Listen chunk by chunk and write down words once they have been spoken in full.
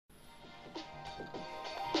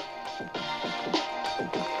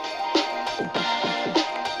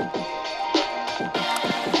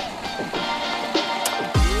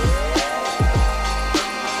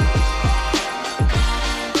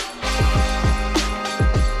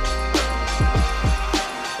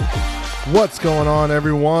What's going on,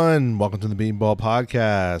 everyone? Welcome to the Beanball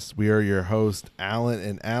Podcast. We are your hosts, Alan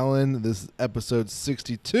and Alan. This is episode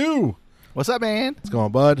 62. What's up, man? What's going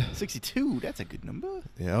on, bud? 62. That's a good number.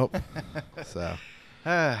 Yep. So,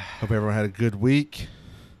 hope everyone had a good week.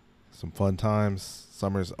 Some fun times.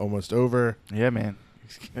 Summer's almost over. Yeah, man.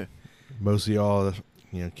 Most of y'all,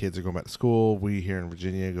 kids are going back to school. We here in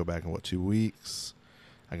Virginia go back in, 2 weeks?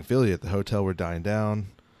 I can feel you at the hotel. We're dying down.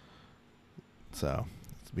 So,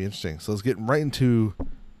 it'll be interesting. So, let's get right into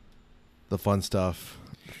the fun stuff.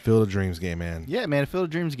 Field of Dreams game, man. Yeah, man. Field of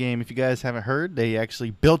Dreams game. If you guys haven't heard, they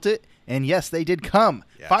actually built it. And yes, they did come.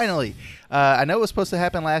 Yes. Finally. I know it was supposed to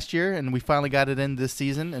happen last year, and we finally got it in this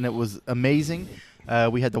season, and it was amazing.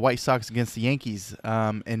 We had the White Sox against the Yankees,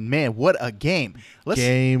 and man, what a game!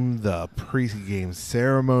 The pregame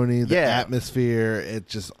ceremony, the atmosphere, it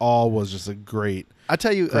just all was just a great. I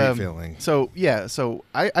tell you, great feeling. So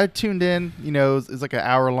I tuned in. It's like an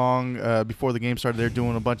hour long before the game started. They're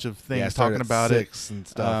doing a bunch of things talking about it and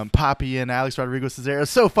stuff. Poppy and Alex Rodriguez is there.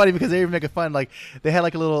 It's so funny because they were making fun. Like they had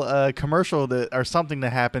like a little commercial or something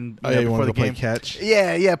that happened before the game. Play catch?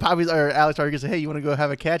 Yeah. Poppy's or Alex Rodriguez said, "Hey, you want to go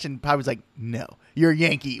have a catch?" And Poppy's like, "No, you're a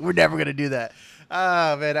Yankee. We're never gonna do that."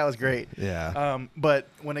 Oh man, that was great. Yeah. But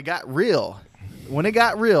when it got real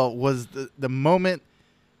was the moment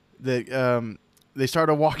that they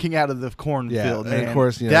started walking out of the cornfield. Yeah, and man. of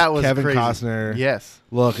course, that was Kevin crazy. Costner. Yes.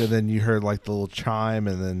 Look, and then you heard like the little chime,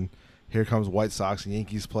 and then here comes White Sox and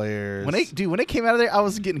Yankees players. When they came out of there, I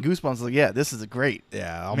was getting goosebumps. I was like, yeah, this is great.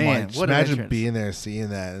 Yeah, I'm man, like, imagine being there, seeing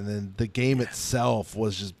that, and then the game itself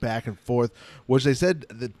was just back and forth. Which they said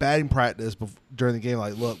that batting practice during the game,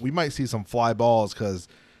 like, look, we might see some fly balls because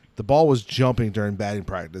the ball was jumping during batting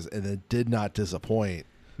practice, and it did not disappoint.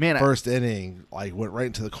 Man, first inning, like went right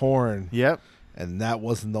into the corn. Yep. And that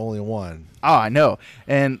wasn't the only one. Oh, I know.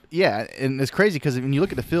 And, yeah, and it's crazy because when you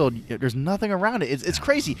look at the field, there's nothing around it. It's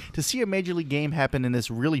crazy to see a Major League game happen in this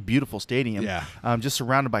really beautiful stadium. Yeah. Just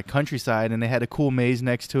surrounded by countryside, and they had a cool maze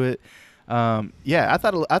next to it. I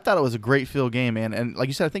thought it was a great field game, man. And like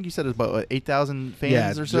you said, I think you said it was about 8,000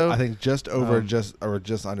 fans or so. I think just over, just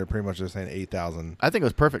under. Pretty much they're saying 8,000. I think it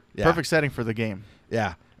was perfect. Yeah. Perfect setting for the game.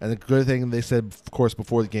 Yeah. And the good thing they said, of course,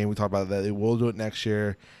 before the game, we talked about that they will do it next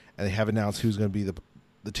year. And they have announced who's going to be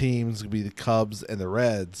the teams. It's going to be the Cubs and the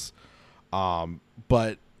Reds.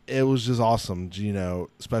 But it was just awesome,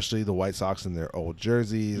 especially the White Sox in their old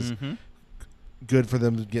jerseys. Mm-hmm. Good for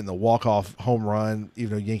them getting the walk-off home run,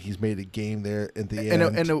 even though Yankees made a game there at the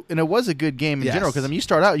end. And it was a good game in general because, you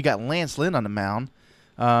start out, you got Lance Lynn on the mound.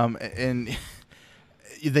 And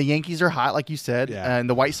the Yankees are hot, like you said. Yeah. And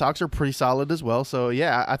the White Sox are pretty solid as well. So,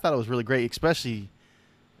 yeah, I thought it was really great, especially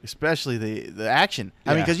the action.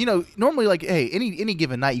 I mean, because normally, like, hey, any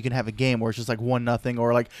given night you can have a game where it's just like 1-0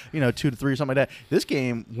 or like 2-3 or something like that. This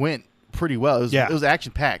game went pretty well. It was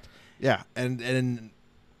action packed. Yeah, and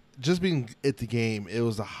just being at the game, it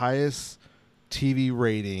was the highest TV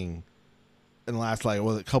rating in the last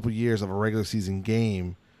a couple years of a regular season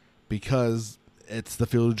game because it's the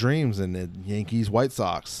Field of Dreams and Yankees White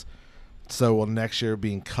Sox. So will next year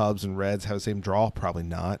being Cubs and Reds have the same draw? Probably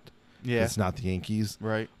not. Yeah, it's not the Yankees,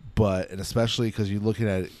 right? And especially because you're looking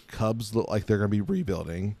at it, Cubs look like they're going to be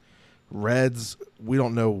rebuilding. Reds, we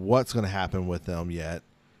don't know what's going to happen with them yet,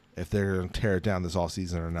 if they're going to tear it down this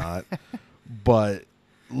offseason or not. But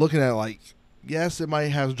looking at it, yes, it might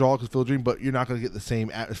have draw because Field Dream, but you're not going to get the same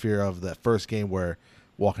atmosphere of that first game where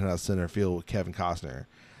walking out of center field with Kevin Costner,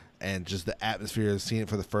 and just the atmosphere of seeing it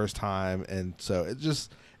for the first time, and so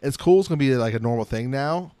it's cool. It's going to be like a normal thing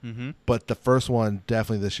now, but the first one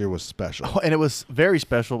definitely this year was special. Oh, and it was very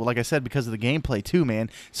special, like I said, because of the gameplay too, man.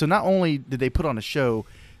 So not only did they put on a show,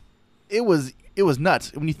 it was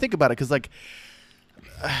nuts when you think about it. Because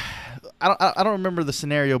I don't remember the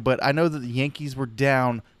scenario, but I know that the Yankees were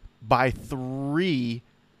down by 3.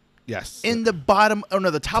 Yes. In the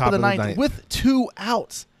top of the ninth with 2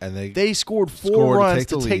 outs. And they scored 4 runs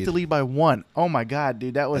to take the lead by 1. Oh my God,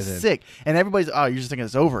 dude, that was sick. And everybody's you're just thinking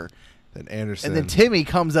it's over. Then Anderson. And then Timmy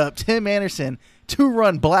comes up, Tim Anderson,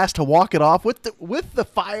 2-run blast to walk it off with the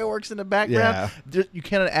fireworks in the background. Yeah. You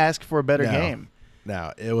cannot ask for a better game.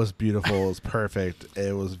 No, it was beautiful. It was perfect.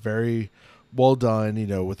 It was very well done,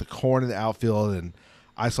 with the corn in the outfield. And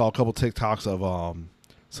I saw a couple TikToks of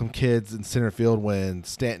some kids in center field when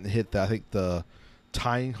Stanton hit the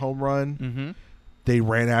tying home run. Mm-hmm. They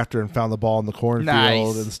ran after and found the ball in the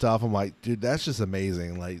cornfield and stuff. I'm like, dude, that's just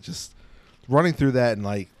amazing. Like, just running through that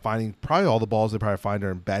and finding probably all the balls they probably find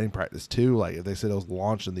during batting practice too. Like, if they said it was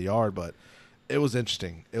launched in the yard, but It was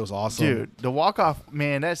interesting. It was awesome. Dude, the walk-off,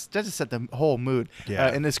 man, that just set the whole mood. Yeah.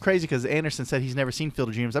 And it's crazy because Anderson said he's never seen Field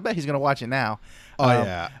of Dreams. I bet he's going to watch it now. Oh,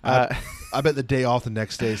 yeah. I bet the day off the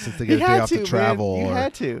next day, since they get a day off to travel. Man. You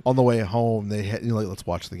had to. On the way home, they had, like, let's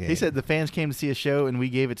watch the game. He said the fans came to see a show, and we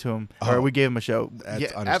gave it to him. Or we gave him a show.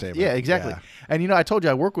 That's understatement. Yeah, exactly. Yeah. And, I told you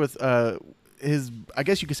I work with I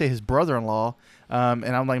guess you could say his brother-in-law. And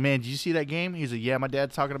I'm like, man, did you see that game? He's like, yeah, my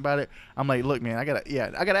dad's talking about it. I'm like, look, man, I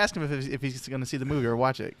gotta ask him if he's gonna see the movie or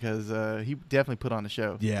watch it, because he definitely put on the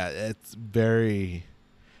show. Yeah, it's very,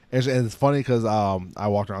 and it's funny because I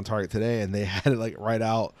walked around Target today and they had it like right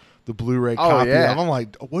out the Blu-ray copy. Yeah. I'm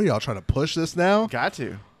like, what are y'all trying to push this now? Got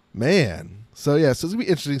to, man. So yeah, so it's gonna be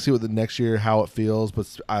interesting to see what the next year how it feels, but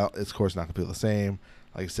it's of course not gonna feel the same.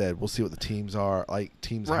 Like I said, we'll see what the teams are,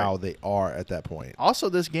 how they are at that point. Also,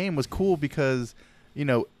 this game was cool because,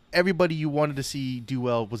 everybody you wanted to see do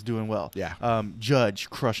well was doing well. Yeah. Judge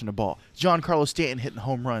crushing the ball. Giancarlo Stanton hitting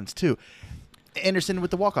home runs, too. Anderson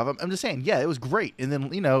with the walk-off. I'm just saying, yeah, it was great. And then,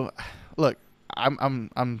 look,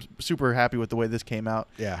 I'm super happy with the way this came out.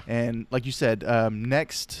 Yeah. And like you said,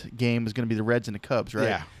 next game is going to be the Reds and the Cubs, right?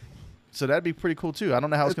 Yeah. So that'd be pretty cool, too. I don't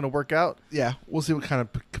know how it's going to work out. Yeah, we'll see what kind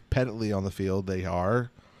of competitively on the field they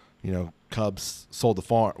are. Cubs sold the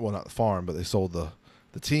farm. Well, not the farm, but they sold the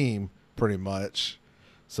team pretty much.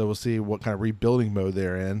 So we'll see what kind of rebuilding mode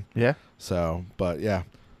they're in. Yeah. So, but yeah.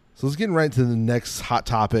 So let's get right to the next hot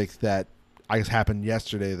topic that I guess happened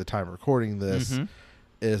yesterday, the time of recording this,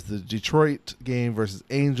 is the Detroit game versus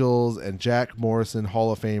Angels, and Jack Morrison,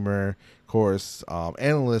 Hall of Famer, of course,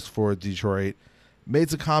 analyst for Detroit, made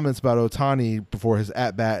some comments about Ohtani before his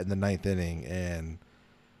at-bat in the 9th inning, and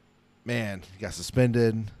man, he got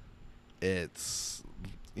suspended. It's,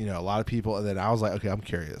 a lot of people, and then I was like, okay, I'm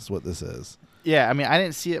curious what this is. Yeah, I mean, I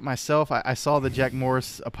didn't see it myself. I saw that Jack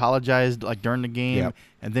Morris apologized during the game,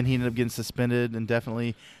 and then he ended up getting suspended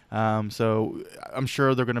indefinitely. So I'm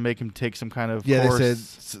sure they're going to make him take some kind of course. They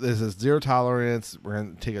said this is zero tolerance. We're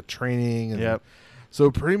going to take a training. And yep. So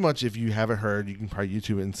pretty much, if you haven't heard, you can probably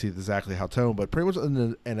YouTube it and see exactly how tone, but pretty much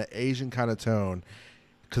in an Asian kind of tone,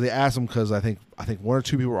 because they asked him, because I think one or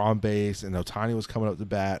two people were on base and Ohtani was coming up to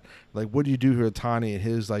bat. Like, what do you do here, Ohtani? And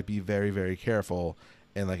his be very, very careful,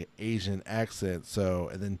 and an Asian accent. So,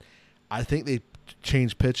 and then I think they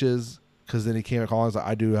changed pitches, because then he came back on and was like,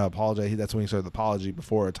 I do apologize. That's when he started the apology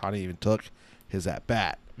before Ohtani even took his at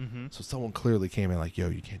bat. Mm-hmm. So someone clearly came in like, yo,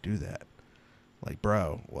 you can't do that. Like,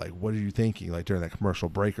 bro, what are you thinking? During that commercial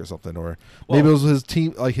break or something, or maybe it was his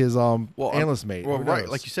team, his analyst mate. Well, right,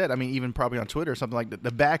 like you said. I mean, even probably on Twitter or something, like the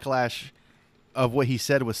backlash of what he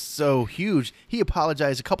said was so huge. He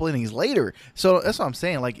apologized a couple innings later. So that's what I'm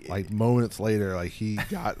saying. Like moments later, he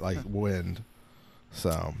got wind.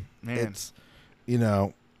 So man, it's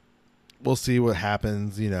we'll see what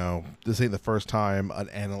happens. This ain't the first time an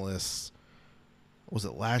analyst. Was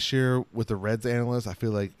it last year with the Reds analyst? I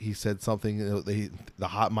feel like he said something, the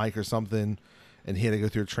hot mic or something, and he had to go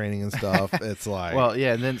through training and stuff. It's like, well,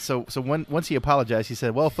 yeah, and then once he apologized, he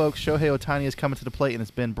said, "Well, folks, Shohei Ohtani is coming to the plate, and it's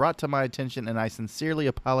been brought to my attention, and I sincerely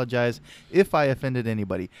apologize if I offended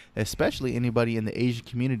anybody, especially anybody in the Asian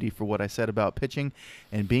community, for what I said about pitching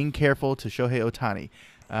and being careful to Shohei Ohtani.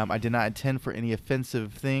 I did not intend for any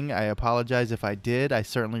offensive thing. I apologize if I did. I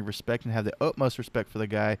certainly respect and have the utmost respect for the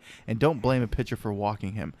guy, and don't blame a pitcher for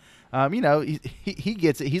walking him." He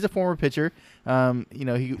gets it. He's a former pitcher.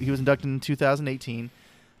 He was inducted in 2018.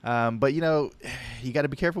 But you got to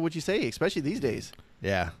be careful what you say, especially these days.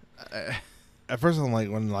 Yeah. At first, I'm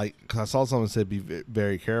like, because I saw someone said be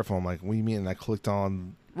very careful. I'm like, what do you mean? And I clicked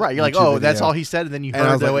on. Right, you're like, oh, that's all he said, and then you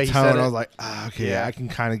heard the way he said it. I was like, okay, yeah. I can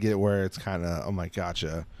kind of get where it's kind of, I'm like,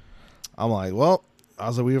 gotcha. I'm like, well,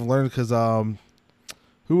 we've learned, because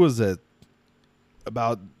who was it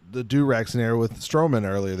about the do-rag scenario with Stroman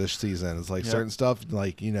earlier this season? It's like certain stuff,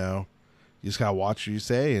 you just gotta watch what you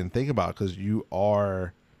say and think about it, because you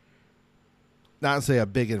are not to say a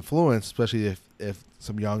big influence, especially if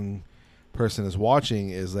some young person is watching,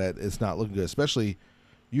 is that it's not looking good, especially.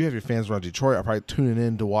 You have your fans around Detroit are probably tuning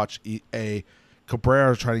in to watch a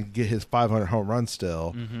Cabrera trying to get his 500 home run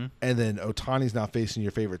still, and then Ohtani's not facing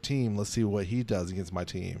your favorite team. Let's see what he does against my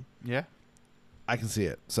team. Yeah, I can see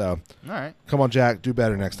it. So, all right, come on, Jack, do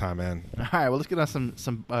better next time, man. All right, well, let's get on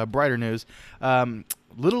some brighter news.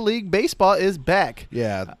 Little League Baseball is back.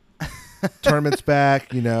 Yeah, tournament's back,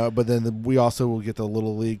 but then we also will get the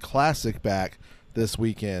Little League Classic back this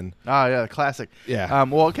weekend. Oh, yeah, the Classic. Yeah.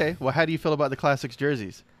 Well, okay. Well, how do you feel about the Classics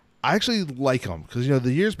jerseys? I actually like them, because,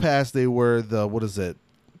 the years past they were the, what is it?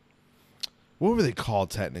 What were they called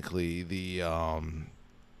technically? The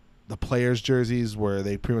the players' jerseys where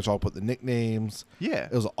they pretty much all put the nicknames. Yeah.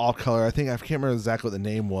 It was all color. I can't remember exactly what the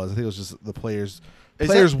name was. I think it was just the players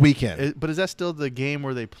weekend. But is that still the game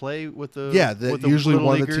where they play with the usually Little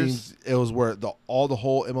one Leaguers? of the teams, it was where the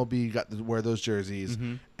whole MLB got to wear those jerseys,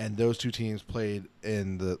 and those two teams played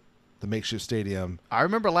in the makeshift stadium. I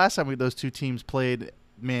remember last time those two teams played.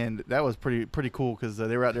 Man, that was pretty cool because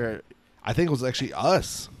they were out there. I think it was actually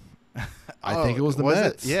us. I think it was the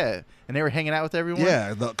Mets. Yeah, and they were hanging out with everyone.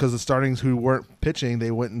 Yeah, because the startings who weren't pitching,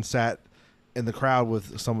 they went and sat in the crowd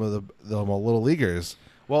with some of the little leaguers.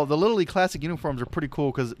 Well, the Little League Classic uniforms are pretty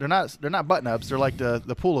cool because they're not button ups. They're like the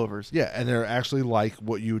pullovers. Yeah, and they're actually like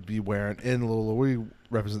what you would be wearing in Little. We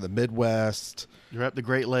represent the Midwest. You're at the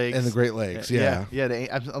Great Lakes. And the Great Lakes, yeah.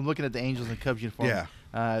 I'm looking at the Angels and Cubs uniform. Yeah.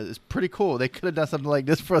 It's pretty cool. They could have done something like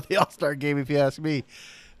this for the All-Star game, if you ask me.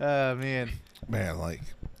 Man, like,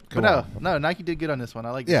 but no, Nike did good on this one.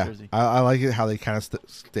 I like this jersey. I like it how they kind of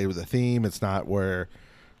stayed with the theme. It's not where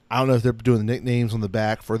I don't know if they're doing the nicknames on the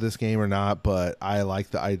back for this game or not, but I like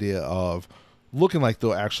the idea of looking like the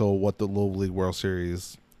actual what the Little League World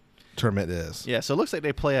Series tournament is. Yeah, so it looks like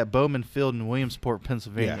they play at Bowman Field in Williamsport,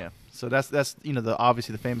 Pennsylvania. Yeah. So that's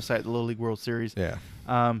obviously the famous site of the Little League World Series. Yeah.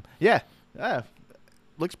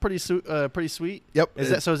 Looks pretty sweet. Yep. Is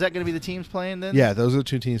that going to be the teams playing then? Yeah, those are the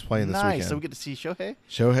two teams playing this weekend. Nice. So we get to see Shohei.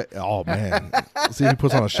 Oh man, see who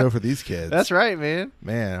puts on a show for these kids. That's right, man.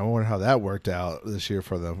 Man, I wonder how that worked out this year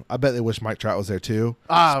for them. I bet they wish Mike Trout was there too.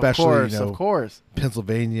 Especially, of course.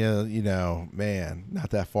 Pennsylvania. Man,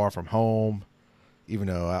 not that far from home. Even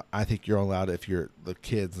though I think you're allowed if you're the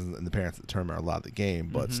kids and the parents at the tournament are allowed the game,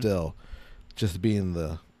 but still, just being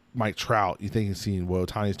the Mike Trout, you think you've seen what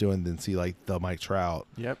Ohtani's doing, then see like the Mike Trout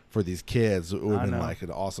for these kids. It would have been like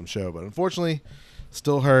an awesome show. But unfortunately,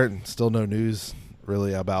 still hurt and still no news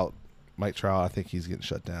really about Mike Trout. I think he's getting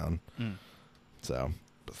shut down. So,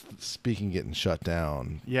 speaking of getting shut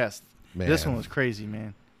down. Yes. Man. This one was crazy,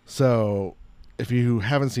 man. So, if you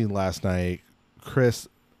haven't seen last night, Chris,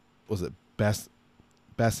 was it Bassett,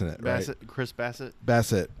 right? Chris Bassett.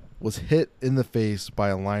 Bassett was hit in the face by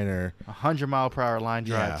a liner. 100-mile-per-hour line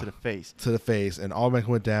drive to the face. To the face. And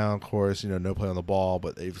automatically went down, of course, no play on the ball,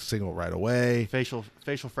 but they've signaled right away. Facial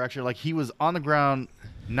fracture. Like he was on the ground,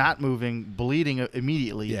 not moving, bleeding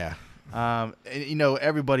immediately. Yeah. And,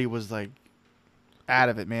 everybody was like out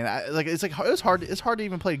of it, man. It's hard to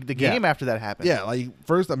even play the game after that happened. Yeah, like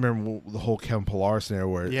first I remember the whole Kevin Pillar scenario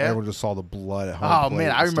where everyone just saw the blood at home. Oh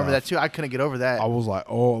man, I remember that too. I couldn't get over that. I was like,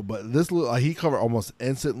 but this he covered almost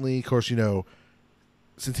instantly. Of course,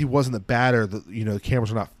 since he wasn't the batter, the cameras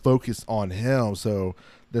were not focused on him, so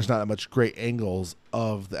there's not that much great angles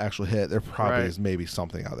of the actual hit. There probably is maybe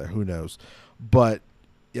something out there, who knows? But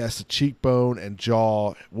yes, the cheekbone and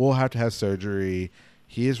jaw will have to have surgery.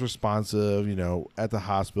 He is responsive, at the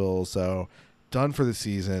hospital. So, done for the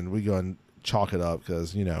season. We go and chalk it up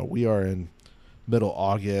because, we are in middle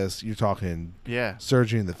August. You're talking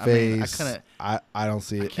surgery in the face. I don't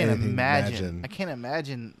see it. I can't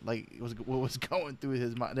imagine like what was going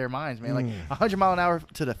through their minds, man. Like 100 mile an hour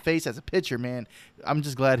to the face as a pitcher, man. I'm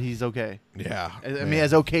just glad he's okay. Yeah. I mean,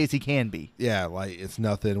 as okay as he can be. Yeah, like it's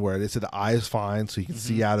nothing where they said the eye is fine, so you can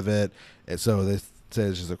see out of it. And so they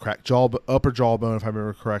says just a cracked upper jawbone, if I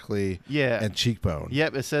remember correctly. Yeah. And cheekbone.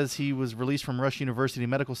 Yep. It says he was released from Rush University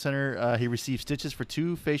Medical Center. He received stitches for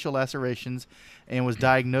 2 facial lacerations and was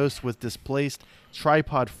diagnosed with displaced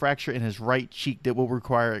tripod fracture in his right cheek that will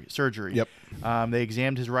require surgery. Yep. They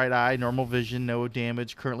examined his right eye, normal vision, no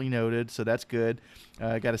damage currently noted, so that's good.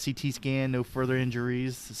 Got a CT scan, no further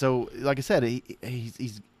injuries. So, like I said,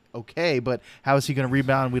 he's okay, but how is he going to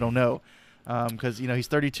rebound? We don't know. Because he's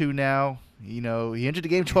 32 now. He entered the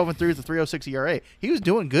game 12-3 with a 3.06 ERA. He was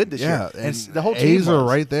doing good this year, and the whole team A's are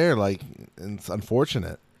right there. Like, it's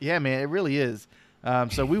unfortunate. Yeah, man, it really is.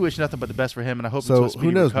 So we wish nothing but the best for him, and I hope. So it's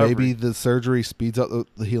who knows? Recovery. Maybe the surgery speeds up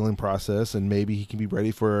the healing process, and maybe he can be ready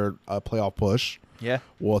for a playoff push. Yeah,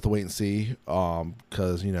 we'll have to wait and see.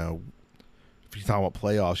 Because if you're talking about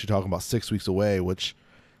playoffs, you're talking about 6 weeks away, which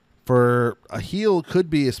for a heel could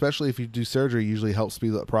be, especially if you do surgery, usually helps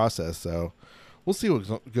speed up the process. So we'll see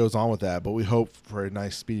what goes on with that, but we hope for a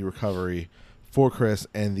nice speedy recovery for Chris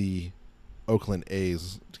and the Oakland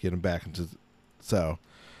A's to get him back into. So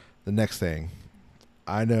the next thing,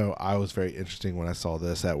 I know I was very interesting when I saw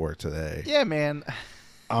this at work today. Yeah, man.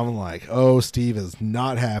 I'm like, Steve is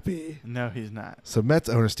not happy. No, he's not. So Mets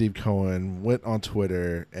owner Steve Cohen went on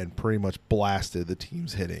Twitter and pretty much blasted the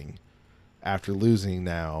team's hitting after losing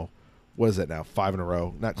now. What is it now? 5 in a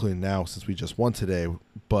row. Not including now since we just won today,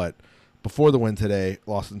 but before the win today,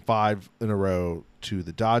 lost in 5 in a row to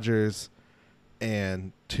the Dodgers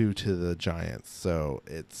and 2 to the Giants. So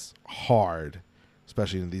it's hard,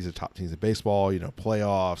 especially these are top teams in baseball,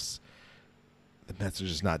 playoffs. The Mets are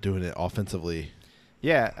just not doing it offensively.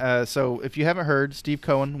 Yeah, so if you haven't heard, Steve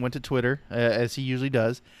Cohen went to Twitter, as he usually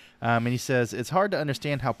does, and he says, it's hard to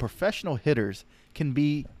understand how professional hitters can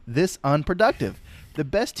be this unproductive. The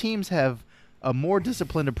best teams have a more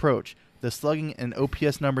disciplined approach. The slugging and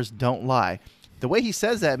OPS numbers don't lie. The way he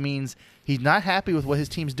says that means he's not happy with what his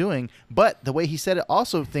team's doing, but the way he said it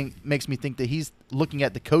also makes me think that he's looking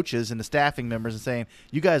at the coaches and the staffing members and saying,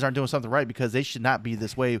 you guys aren't doing something right because they should not be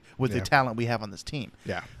this way with the talent we have on this team.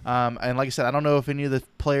 Yeah. And like I said, I don't know if any of the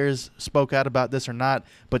players spoke out about this or not,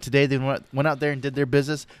 but today they went out there and did their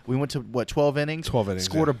business. We went to, 12 innings? 12 innings.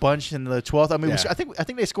 Scored a bunch in the 12th. I mean, I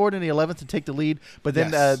think they scored in the 11th to take the lead, but then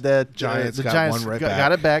the Giants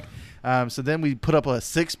got it back. So then we put up a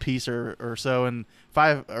 6-piece or so and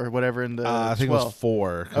 5 or whatever in the I think 12. it was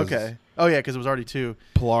 4. Okay. Oh, yeah, because it was already 2.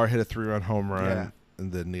 Pilar hit a 3-run home run,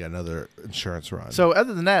 and then another insurance run. So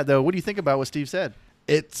other than that, though, what do you think about what Steve said?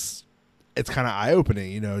 It's kind of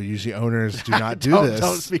eye-opening. Usually owners do not do this.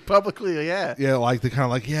 Don't speak publicly, yeah. Yeah, like they're kind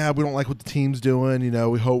of like, we don't like what the team's doing.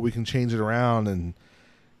 We hope we can change it around. And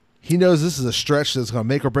he knows this is a stretch that's going to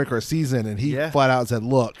make or break our season, and he flat out said,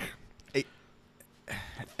 look,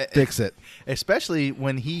 fix it. Especially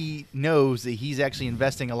when he knows that he's actually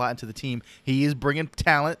investing a lot into the team. He is bringing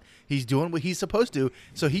talent. He's doing what he's supposed to.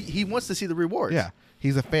 So he wants to see the rewards. Yeah.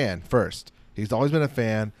 He's a fan first. He's always been a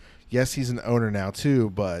fan. Yes, he's an owner now too,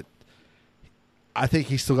 but I think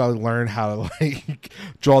he's still got to learn how to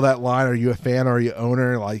draw that line. Are you a fan or are you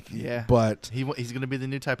owner? But he's going to be the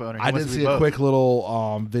new type of owner. I did see a quick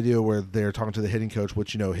little video where they're talking to the hitting coach,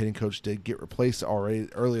 which hitting coach did get replaced already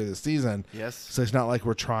earlier this season. Yes. So it's not like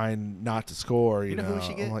we're trying not to score. You know who we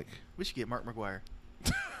should get? We should get Mark McGwire.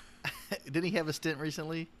 Didn't he have a stint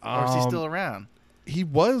recently, or is he still around? He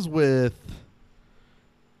was with.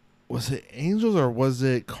 Was it Angels or was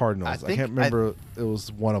it Cardinals? I can't remember. It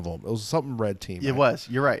was one of them. It was something red team. It was.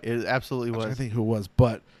 You're right. It absolutely was. I think who it was.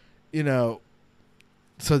 But, so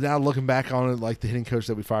now looking back on it, the hitting coach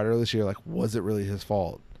that we fired earlier this year, was it really his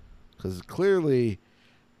fault? Because clearly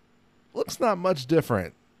looks not much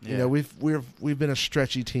different. Yeah. We've been a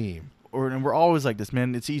stretchy team. And we're always like this,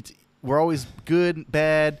 man. We're always good,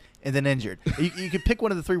 bad, and then injured. You could pick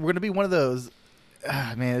one of the 3. We're going to be one of those.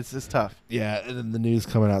 Man, it's tough. Yeah, and then the news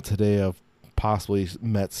coming out today of possibly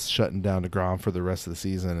Mets shutting down DeGrom for the rest of the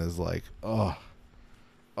season is oh,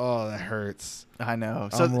 that hurts. I know.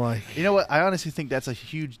 So you know what? I honestly think that's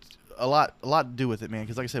a lot to do with it, man.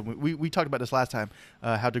 Because like I said, we talked about this last time,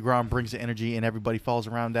 how DeGrom brings the energy and everybody falls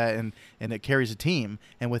around that, and it carries a team.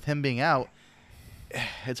 And with him being out,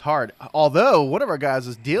 it's hard. Although one of our guys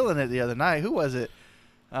was dealing it the other night. Who was it?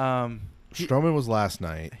 Stroman was last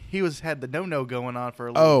night. He had the no going on for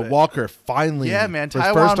a little bit. Walker finally. Yeah, man,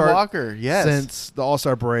 Taijuan Walker. Yes. Since the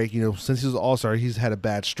All-Star break, since he was All-Star, he's had a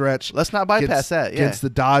bad stretch. Let's not bypass that. Yeah. Against the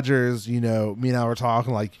Dodgers, me and I were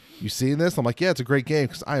talking you seeing this? I'm like, yeah, it's a great game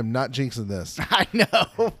because I am not jinxing this. I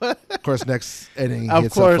know. Of course, next inning,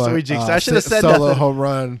 we jinxed. I should have said solo nothing. home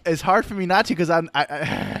run. It's hard for me not to because I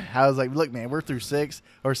was like, look, man, we're through 6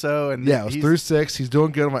 or so, and it was through 6. He's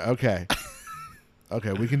doing good. I'm like, okay.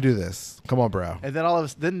 Okay, we can do this. Come on, bro. And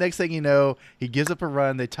then next thing you know, he gives up a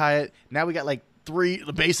run. They tie it. Now we got 3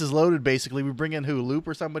 bases loaded. Basically, we bring in Loop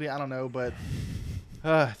or somebody. I don't know, but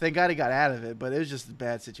thank God he got out of it. But it was just a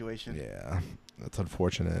bad situation. Yeah, that's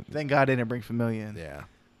unfortunate. Thank God they didn't bring Familia in. Yeah.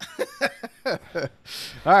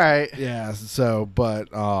 All right. Yeah. So, but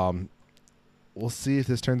we'll see if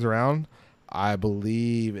this turns around. I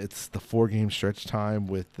believe it's the 4-game stretch time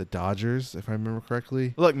with the Dodgers, if I remember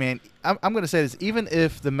correctly. Look, man, I'm going to say this. Even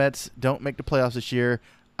if the Mets don't make the playoffs this year,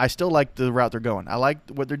 I still like the route they're going. I like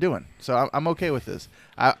what they're doing. So I'm okay with this.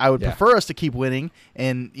 I would prefer us to keep winning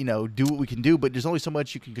and, do what we can do, but there's only so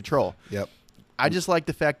much you can control. Yep. I just like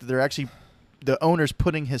the fact that they're actually the owner's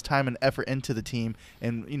putting his time and effort into the team,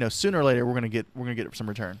 and, sooner or later we're going to get some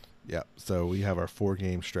return. Yep. So we have our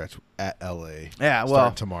 4-game stretch at LA. Yeah,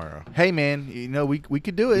 starting tomorrow. Hey, man, we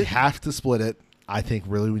could do it. We have to split it. I think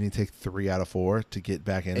really we need to take 3 out of 4 to get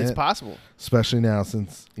back in it. It's possible. Especially now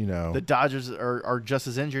since, the Dodgers are just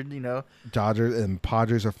as injured, Dodgers and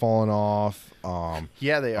Padres are falling off.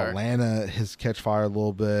 Yeah, they are. Atlanta has catch fire a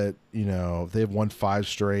little bit. They've won 5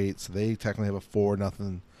 straight, so they technically have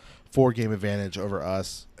a 4-game advantage over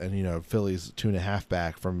us. And, Philly's 2.5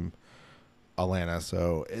 back from Atlanta,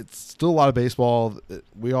 so it's still a lot of baseball.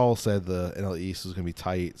 We all said the NL East was going to be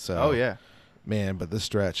tight. So, man, but this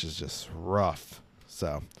stretch is just rough.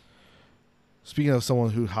 So, speaking of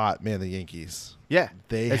someone who's hot, man, the Yankees. Yeah,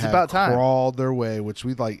 they it's have about time. Crawled their way, which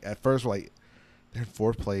we at first were They're in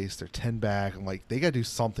 4th place. They're 10 back. I'm like, they got to do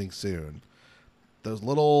something soon. Those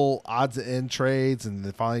little odds and end trades and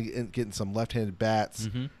then finally getting some left-handed bats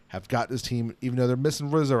have got this team, even though they're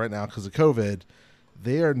missing Rizzo right now because of COVID,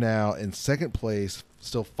 they are now in 2nd place,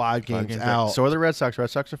 still 5 games out. Back. So are the Red Sox. Red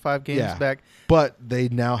Sox are 5 games back. But they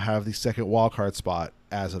now have the 2nd wild card spot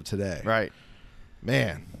as of today. Right.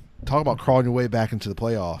 Man, talk about crawling your way back into the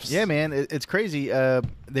playoffs. Yeah, man, it's crazy.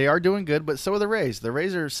 They are doing good, but so are the Rays. The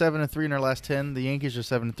Rays are 7-3 in their last 10. The Yankees are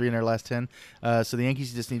 7-3 in their last 10. So the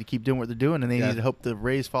Yankees just need to keep doing what they're doing, and they need to hope the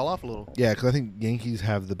Rays fall off a little. Yeah, because I think Yankees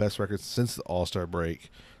have the best record since the All-Star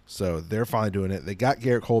break. So they're finally doing it. They got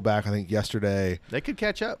Garrett Cole back, I think, yesterday. They could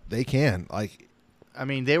catch up. They can. I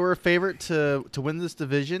mean, they were a favorite to win this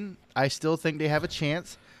division. I still think they have a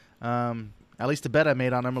chance. At least the bet I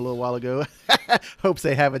made on them a little while ago hopes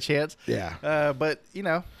they have a chance. Yeah. But,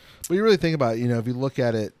 Well, you really think about it, if you look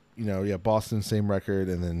at it, Boston, same record,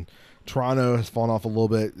 and then Toronto has fallen off a little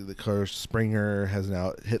bit. Of course, Springer has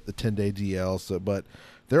now hit the 10-day DL, but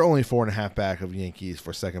they're only 4.5 back of Yankees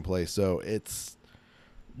for 2nd place. So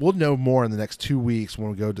we'll know more in the next 2 weeks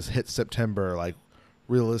when we go to hit September,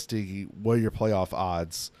 realistically, what are your playoff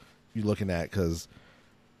odds you're looking at? Because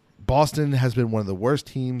Boston has been one of the worst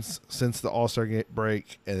teams since the All-Star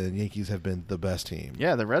break, and the Yankees have been the best team.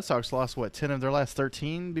 Yeah, the Red Sox lost, 10 of their last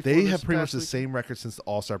 13 before They have pretty much the same record since the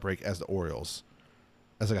All-Star break as the Orioles.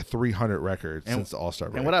 As a 300 record since the All-Star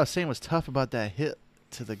break. And what I was saying was tough about that hit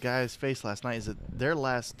to the guy's face last night is that their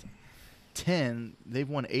last 10, they've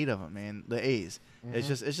won 8 of them, man, the A's. Mm-hmm.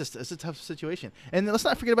 It's a tough situation. And let's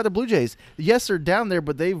not forget about the Blue Jays. Yes, they're down there,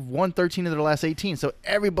 but they've won 13 of their last 18, so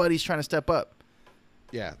everybody's trying to step up.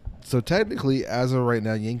 Yeah. So technically, as of right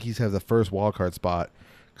now, Yankees have the first wild card spot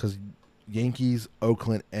because Yankees,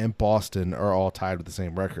 Oakland, and Boston are all tied with the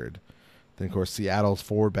same record. Then, of course, Seattle's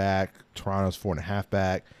 4 back, Toronto's 4.5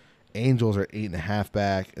 back, Angels are 8.5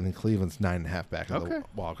 back, and then Cleveland's 9.5 back in the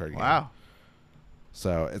wild card game. Wow.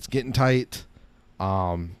 So it's getting tight.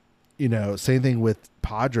 Same thing with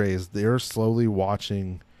Padres. They're slowly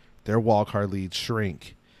watching their wild card lead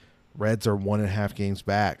shrink. Reds are 1.5 games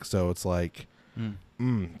back, so it's like.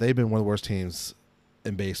 They've been one of the worst teams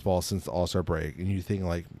in baseball since the All-Star break. And you think,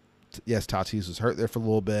 yes, Tatis was hurt there for a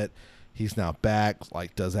little bit. He's now back.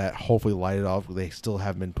 Does that hopefully light it off? They still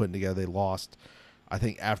haven't been putting together. They lost. I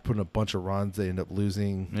think after putting a bunch of runs, they end up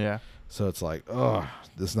losing. Yeah. So it's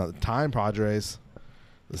this is not the time, Padres.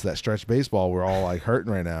 This is that stretch baseball. We're all,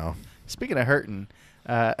 hurting right now. Speaking of hurting,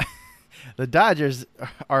 the Dodgers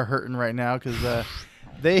are hurting right now because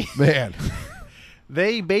they... Man...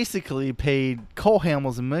 They basically paid Cole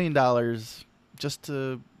Hamels $1 million just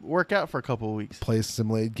to work out for a couple of weeks. Play a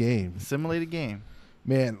simulated game.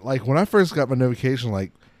 Man, when I first got my notification,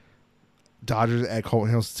 Dodgers at Cole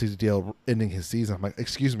Hamels to the deal ending his season, I'm like,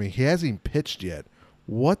 excuse me, he hasn't even pitched yet.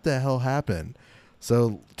 What the hell happened?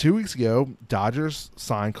 So 2 weeks ago, Dodgers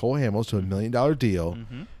signed Cole Hamels to $1 million deal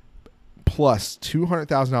plus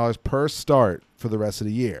 $200,000 per start for the rest of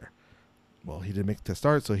the year. Well, he didn't make the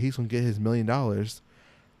start, so he's going to get his $1 million.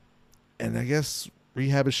 And I guess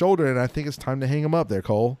rehab his shoulder, and I think it's time to hang him up there,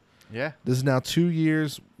 Cole. Yeah. This is now 2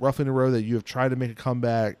 years roughly in a row that you have tried to make a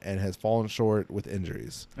comeback and has fallen short with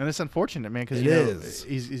injuries. And it's unfortunate, man, because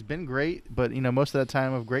he's been great, but most of that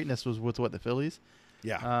time of greatness was with the Phillies.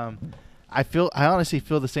 Yeah. I honestly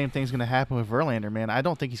feel the same thing's going to happen with Verlander, man. I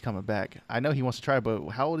don't think he's coming back. I know he wants to try, but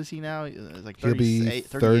how old is he now? He'll be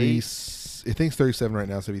 30. I think he's 37 right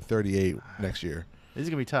now, so he'll be 38 next year. This is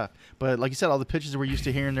going to be tough. But like you said, all the pitchers we're used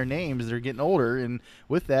to hearing their names, they're getting older, and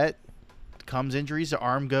with that comes injuries. The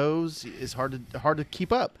arm goes. It's hard to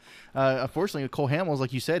keep up. Unfortunately, with Cole Hamels,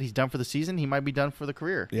 like you said, he's done for the season. He might be done for the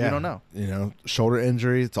career. Yeah. We don't know. Shoulder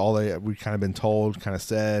injury. It's all we've kind of been told, kind of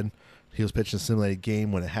said. He was pitching a simulated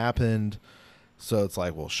game when it happened. So it's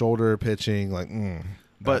shoulder pitching,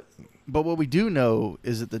 But what we do know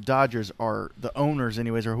is that the Dodgers are, the owners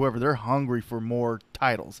anyways, or whoever, they're hungry for more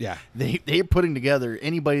titles. Yeah. They're putting together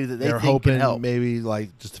anybody that they're think hoping can help. Maybe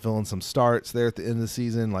just to fill in some starts there at the end of the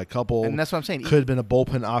season, couple. And that's what I'm saying. Could have been a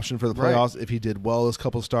bullpen option for the playoffs if he did well those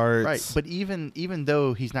couple starts. Right. But even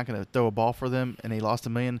though he's not going to throw a ball for them and they lost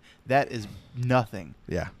 $1 million, that is nothing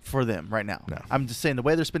for them right now. No. I'm just saying the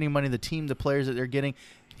way they're spending money, the team, the players that they're getting,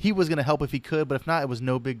 he was going to help if he could, but if not, it was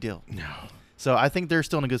no big deal. No. So I think they're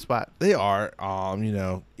still in a good spot. They are,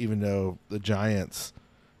 even though the Giants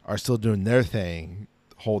are still doing their thing,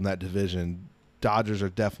 holding that division, Dodgers are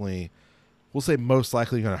definitely, we'll say most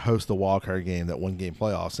likely going to host the wild card game, that 1-game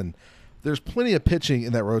playoffs. And there's plenty of pitching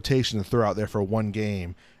in that rotation to throw out there for one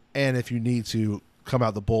game. And if you need to come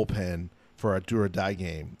out the bullpen for a do or die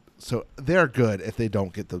game. So they're good if they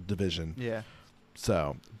don't get the division. Yeah.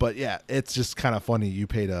 So, but yeah, it's just kind of funny. You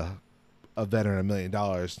paid a veteran $1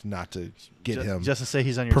 million not to get him just to say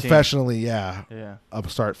he's on your professionally. team. Yeah, a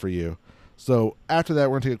start for you. So after that,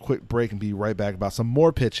 we're gonna take a quick break and be right back about some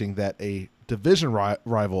more pitching that a division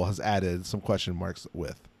rival has added some question marks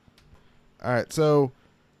with. All right, so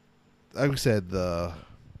like we said, the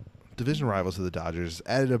division rivals of the Dodgers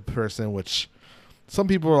added a person which some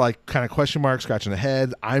people are like kind of question mark, scratching their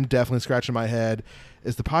head. I'm definitely scratching my head.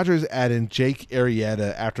 Is the Padres adding Jake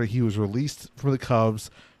Arrieta after he was released from the Cubs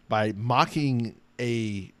by mocking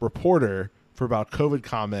a reporter for about COVID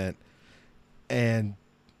comment, and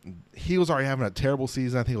he was already having a terrible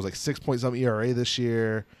season. I think it was like 6-point-something ERA this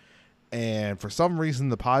year, and for some reason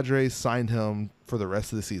the Padres signed him for the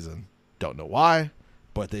rest of the season. Don't know why,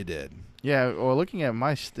 but they did. Yeah, well, looking at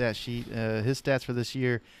my stat sheet, his stats for this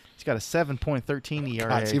year, he's got a 7.13 ERA.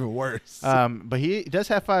 God, it's even worse. But he does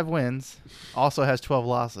have 5 wins, also has 12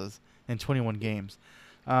 losses in 21 games.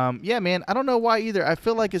 Yeah, man, I don't know why either. I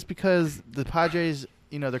feel like it's because the Padres,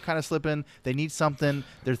 they're kind of slipping. They need something.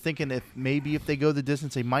 They're thinking if they go the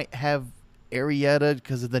distance, they might have Arrieta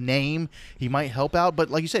because of the name. He might help out.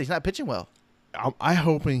 But like you said, he's not pitching well. I'm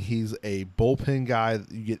hoping he's a bullpen guy.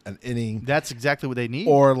 You get an inning. That's exactly what they need.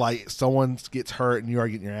 Or like someone gets hurt and you are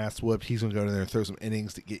getting your ass whooped. He's going to go in there and throw some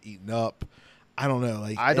innings to get eaten up. I don't know.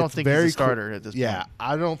 Like I don't think he's a starter at this point. Yeah,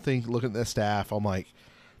 I don't think. Looking at the staff, I'm like,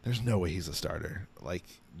 there's no way he's a starter. Like,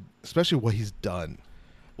 especially what he's done.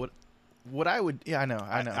 What I would, I know.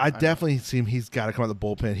 I definitely see him. He's got to come out of the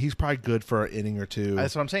bullpen. He's probably good for an inning or two.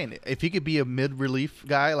 That's what I'm saying. If he could be a mid-relief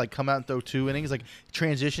guy, like come out and throw 2 innings, like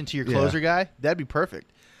transition to your closer guy, that'd be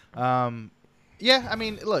perfect. Yeah, I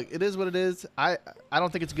mean, look, it is what it is. I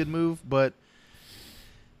don't think it's a good move, but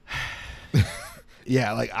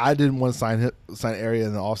yeah, like I didn't want to sign Area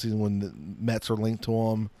in the offseason when the Mets were linked to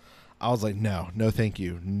him. I was like, no, thank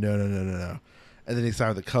you, no. And then he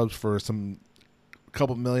signed with the Cubs for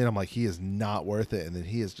couple million. I'm like, he is not worth it. And then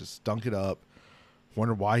he has just stunk it up.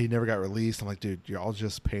 Wonder why he never got released. I'm like, dude, you're all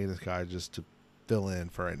just paying this guy just to fill in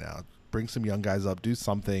for right now. Bring some young guys up, do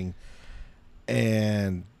something.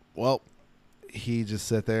 And well, he just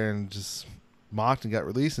sat there and just mocked and got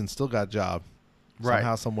released and still got a job. Right.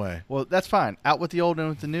 Somehow, some way. Well, that's fine. Out with the old and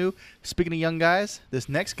with the new. Speaking of young guys, this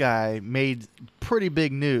next guy made pretty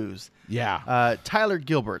big news. Yeah. Tyler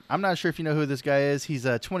Gilbert. I'm not sure if you know who this guy is. He's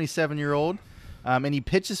a 27-year-old. And he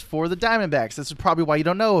pitches for the Diamondbacks. This is probably why you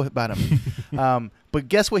don't know about him. But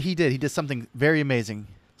guess what he did? He did something very amazing.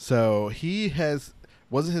 So he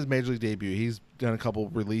wasn't his major league debut. He's done a couple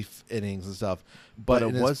relief innings and stuff. But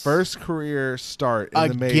in his first career start in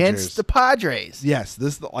the majors against the Padres. Yes,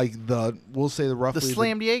 this we'll say the roughly the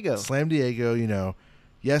Slam Diego. Slam Diego.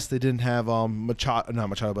 Yes, they didn't have not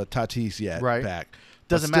Machado, but Tatis yet back.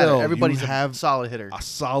 Doesn't matter. Everybody's a solid hitter. A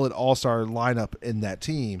solid all-star lineup in that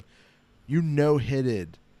team. You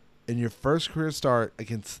no-hitted in your first career start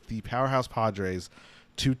against the powerhouse Padres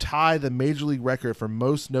to tie the major league record for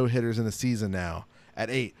most no-hitters in a season now at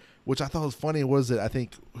 8, which I thought was funny. Who was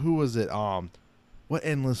it? What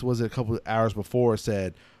analyst was it a couple of hours before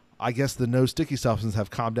said, I guess the no sticky substance have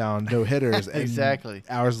calmed down no-hitters. Exactly.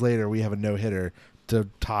 And hours later, we have a no-hitter to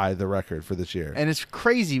tie the record for this year. And it's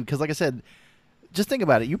crazy because, like I said, just think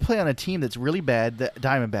about it. You play on a team that's really bad, the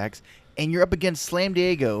Diamondbacks, and you're up against Slam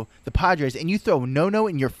Diego, the Padres, and you throw no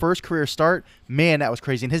in your first career start. Man, that was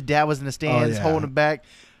crazy. And his dad was in the stands holding him back.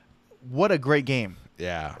 What a great game.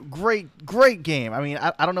 Yeah. Great game. I mean,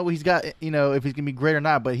 I don't know what he's got, if he's going to be great or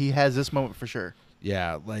not, but he has this moment for sure.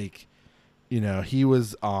 Yeah, he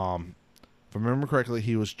was, if I remember correctly,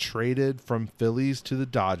 he was traded from Phillies to the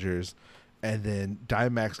Dodgers, and then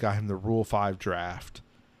Diamondbacks got him the Rule 5 draft.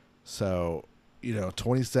 So,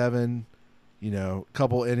 27,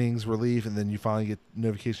 couple innings relief, and then you finally get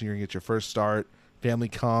notification you're going to get your first start, family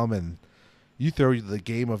come, and you throw the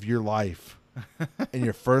game of your life in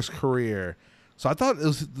your first career. So I thought it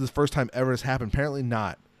was the first time ever this happened. Apparently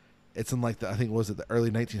not. It's in the early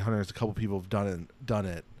 1900s. A couple people have done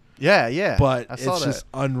it. Yeah. But it's just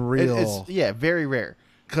unreal. It's very rare.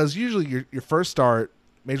 Because usually your first start,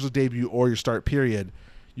 major league debut, or your start period,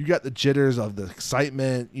 you got the jitters of the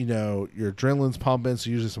excitement. Your adrenaline's pumping. So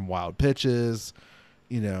usually some wild pitches,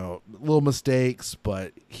 little mistakes.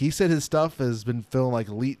 But he said his stuff has been feeling like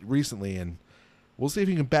elite recently, and we'll see if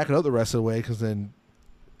he can back it up the rest of the way. Because then,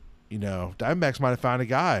 Diamondbacks might have found a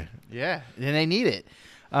guy. Yeah, and they need it.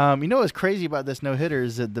 What's crazy about this no-hitter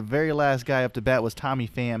is that the very last guy up to bat was Tommy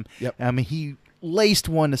Pham. Yep. He laced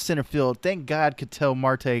one to center field. Thank God Ketel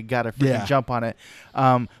Marte got a freaking jump on it.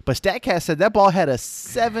 But StatCast said that ball had a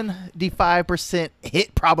 75%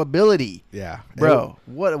 hit probability. Yeah. Bro,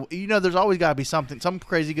 there's always got to be some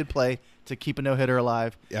crazy good play to keep a no-hitter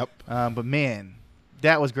alive. Yep. But, man,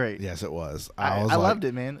 that was great. Yes, it was. I loved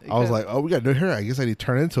it, man. I was like, oh, we got no hitter. I guess I need to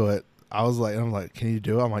turn into it. I'm like, can you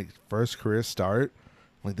do it? I'm like, first career start.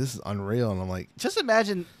 I'm like, this is unreal. And I'm like, just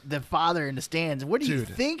imagine the father in the stands. What are you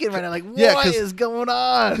thinking right now? Like, what is going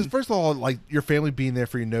on? Because first of all, like your family being there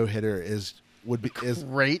for your no hitter is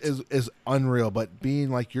great. Is unreal. But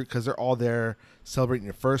being like because they're all there celebrating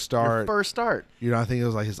your first start. You know, I think it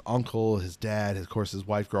was like his uncle, his dad, of course, his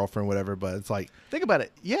wife, girlfriend, whatever. But it's like, think about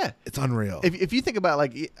it. Yeah, it's unreal. If you think about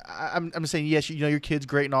like, I'm saying yes, you know your kid's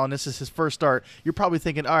great and all, and this is his first start. You're probably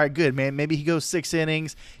thinking, all right, good man. Maybe he goes 6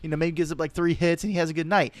 innings. You know, maybe gives up like 3 hits and he has a good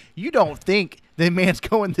night. You don't think the man's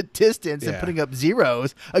going the distance and putting up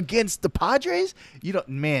zeros against the Padres? You don't,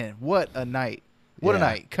 man. What a night. What a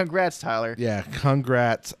night. Congrats, Tyler. Yeah,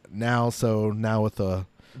 congrats. Now with a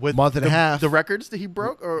month and a half. The records that he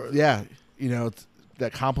broke? Yeah, you know, the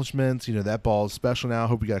accomplishments, you know, that ball is special now.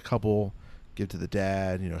 Hope you got a couple, give to the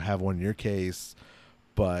dad, you know, have one in your case.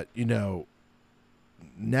 But, you know,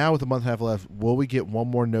 now with a month and a half left, will we get one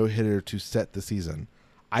more no-hitter to set the season?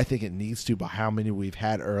 I think it needs to by how many we've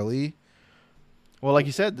had early. Well, like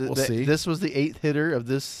you said, we'll see. This was the 8th hitter of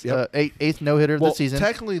this eighth no hitter of the season.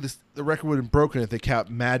 Technically, the record would have been broken if they count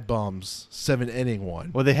Mad Bum's 7-inning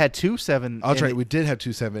one. Well, they had 2 7. Oh, that's right. We did have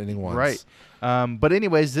 2 7-inning ones. Right. But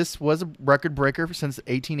anyways, this was a record breaker since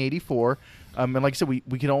 1884. And like I said,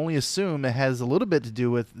 we can only assume it has a little bit to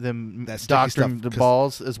do with them doctoring the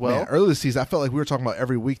balls as well. Man, early this season, I felt like we were talking about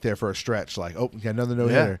every week there for a stretch. Like, oh, we got another no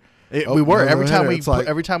hitter. Yeah. We were every time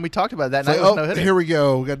we talked about that. Night was no hitter. Here we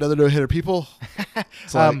go. We got another no hitter, people.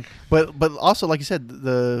 But also, like you said,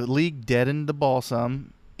 the league deadened the ball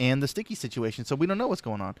some and the sticky situation, so we don't know what's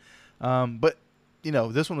going on. But you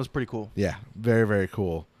know, this one was pretty cool. Yeah, very very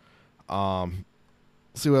cool.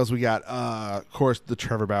 See what else we got. Of course, the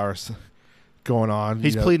Trevor Bauers going on.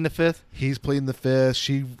 He's pleading the fifth. He's pleading the fifth.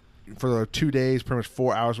 She for 2 days, pretty much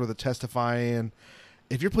 4 hours worth of testifying.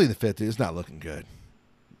 If you're pleading the fifth, dude, it's not looking good.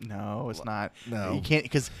 No, it's not. No. You can't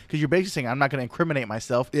because you're basically saying I'm not going to incriminate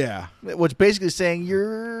myself. Yeah. Which basically saying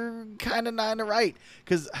you're kind of not in the right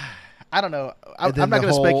because I don't know. I'm not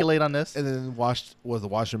going to speculate on this. And then the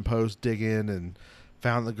Washington Post dig in and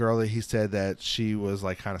found the girl that he said that she was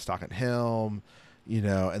like kind of stalking him, you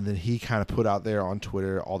know, and then he kind of put out there on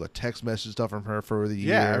Twitter all the text message stuff from her for the years.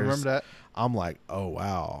 Yeah, I remember that. I'm like, oh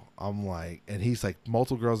wow. I'm like, and he's like,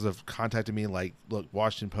 multiple girls have contacted me like, look,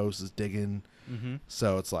 Washington Post is digging. Mm-hmm.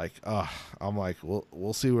 So it's like, I'm like,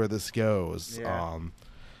 we'll see where this goes. Yeah. I'm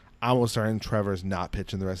almost certain Trevor's not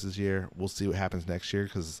pitching the rest of this year. We'll see what happens next year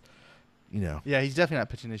because, you know. Yeah, he's definitely not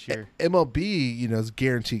pitching this year. MLB, you know, is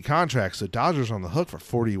guaranteed contract, so Dodgers on the hook for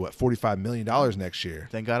 $45 million next year.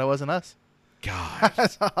 Thank God it wasn't us. God,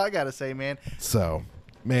 that's all I gotta say, man. So,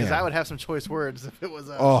 man, because I would have some choice words if it was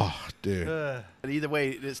us. Oh, dude. But either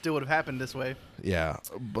way, it still would have happened this way. Yeah,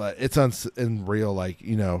 but it's unreal. Like,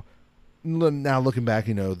 you know. Now looking back,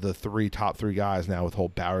 you know, the top three guys now with the whole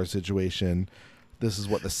Bauer situation. This is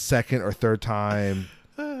what the second or third time.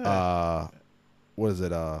 What is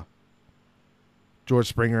it? George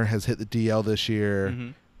Springer has hit the DL this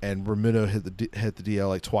year, and Ramiro hit the DL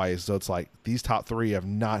like twice. So it's like these top three have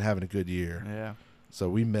not having a good year. Yeah. So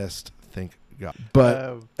we missed. Thank God.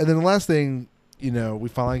 But and then the last thing, you know, we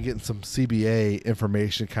finally getting some CBA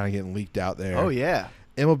information kind of getting leaked out there. Oh yeah.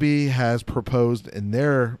 MLB has proposed in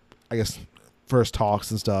their, I guess, first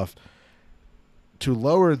talks and stuff to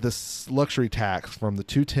lower this luxury tax from the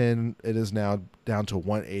 $210 it is now down to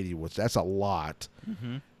 $180, which that's a lot.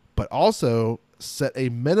 Mm-hmm. But also set a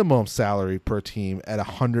minimum salary per team at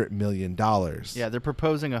 $100 million. Yeah, they're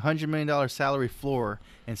proposing a $100 million salary floor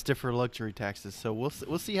and stiffer luxury taxes. So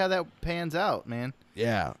we'll see how that pans out, man.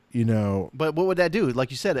 Yeah, you know. But what would that do?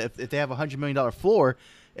 Like you said, if they have a $100 million floor.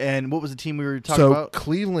 And what was the team we were talking about? So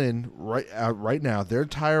Cleveland, right now, their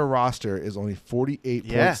entire roster is only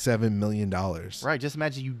 $48.7 million. Right. Just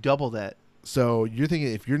imagine you double that. So you're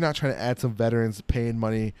thinking if you're not trying to add some veterans paying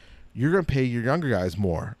money, you're going to pay your younger guys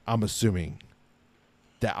more. I'm assuming.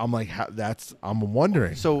 I'm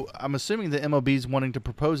wondering. So I'm assuming the MLB's wanting to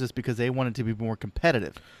propose this because they want it to be more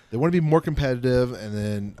competitive. They want to be more competitive, and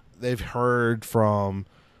then they've heard from,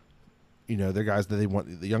 you know, their guys that they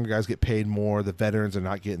want the younger guys get paid more. The veterans are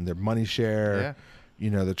not getting their money share. Yeah.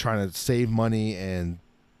 You know, they're trying to save money, and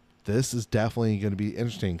this is definitely going to be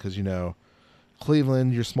interesting because, you know,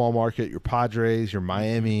 Cleveland, your small market, your Padres, your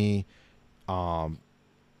Miami.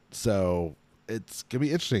 So it's going to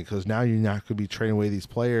be interesting because now you're not going to be trading away these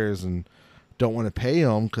players and don't want to pay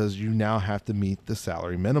them because you now have to meet the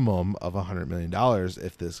salary minimum of $100 million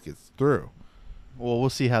if this gets through. Well, we'll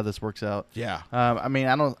see how this works out. Yeah. I mean,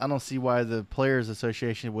 I don't see why the Players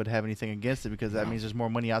Association would have anything against it, because that means there's more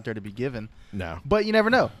money out there to be given. No. But you never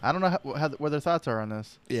know. I don't know what their thoughts are on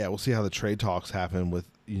this. Yeah, we'll see how the trade talks happen with,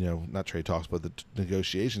 not trade talks, but the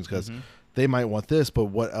negotiations, because they might want this, but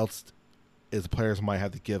what else is the players might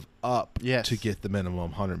have to give up to get the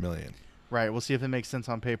minimum $100 million. Right. We'll see if it makes sense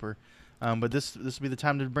on paper. But this will be the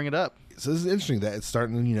time to bring it up. So this is interesting that it's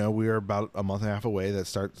starting. We are about a month and a half away. That's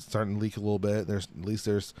starting to leak a little bit.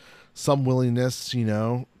 There's some willingness.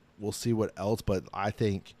 We'll see what else. But I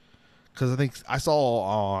think I saw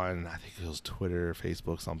on it was Twitter,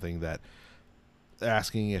 Facebook, something that they're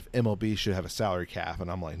asking if MLB should have a salary cap,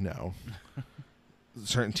 and I'm like, no.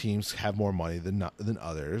 Certain teams have more money than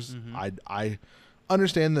others. I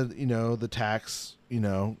understand that the tax.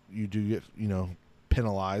 You do get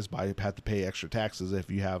penalized by have to pay extra taxes if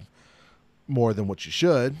you have more than what you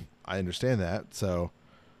should. I understand that. So,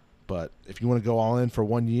 but if you want to go all in for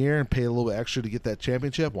 1 year and pay a little bit extra to get that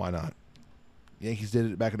championship, why not? Yankees did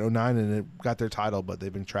it back in 2009 and it got their title, but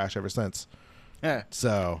they've been trash ever since. Yeah.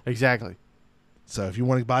 So exactly. So if you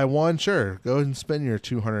want to buy one, sure, go ahead and spend your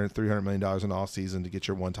 $200-300 million in all season to get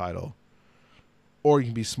your one title. Or you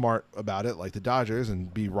can be smart about it, like the Dodgers,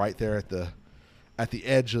 and be right there at the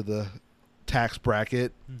edge of the tax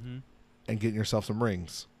bracket and getting yourself some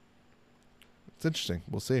rings. It's interesting.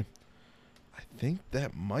 We'll see. I think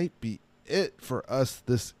that might be it for us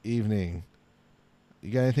this evening.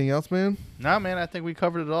 You got anything else, man? No, man. I think we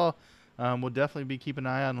covered it all. We'll definitely be keeping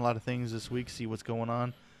an eye on a lot of things this week, see what's going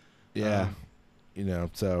on. Yeah.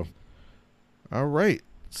 So, all right.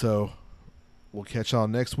 So, we'll catch y'all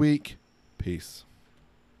next week. Peace.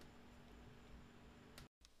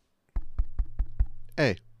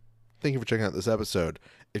 Hey, thank you for checking out this episode.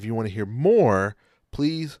 If you want to hear more,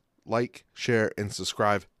 please like, share, and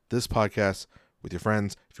subscribe this podcast with your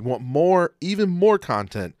friends. If you want more, even more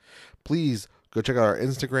content, please go check out our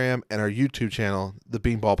Instagram and our YouTube channel, The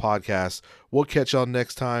Beanball Podcast. We'll catch y'all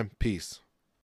next time. Peace.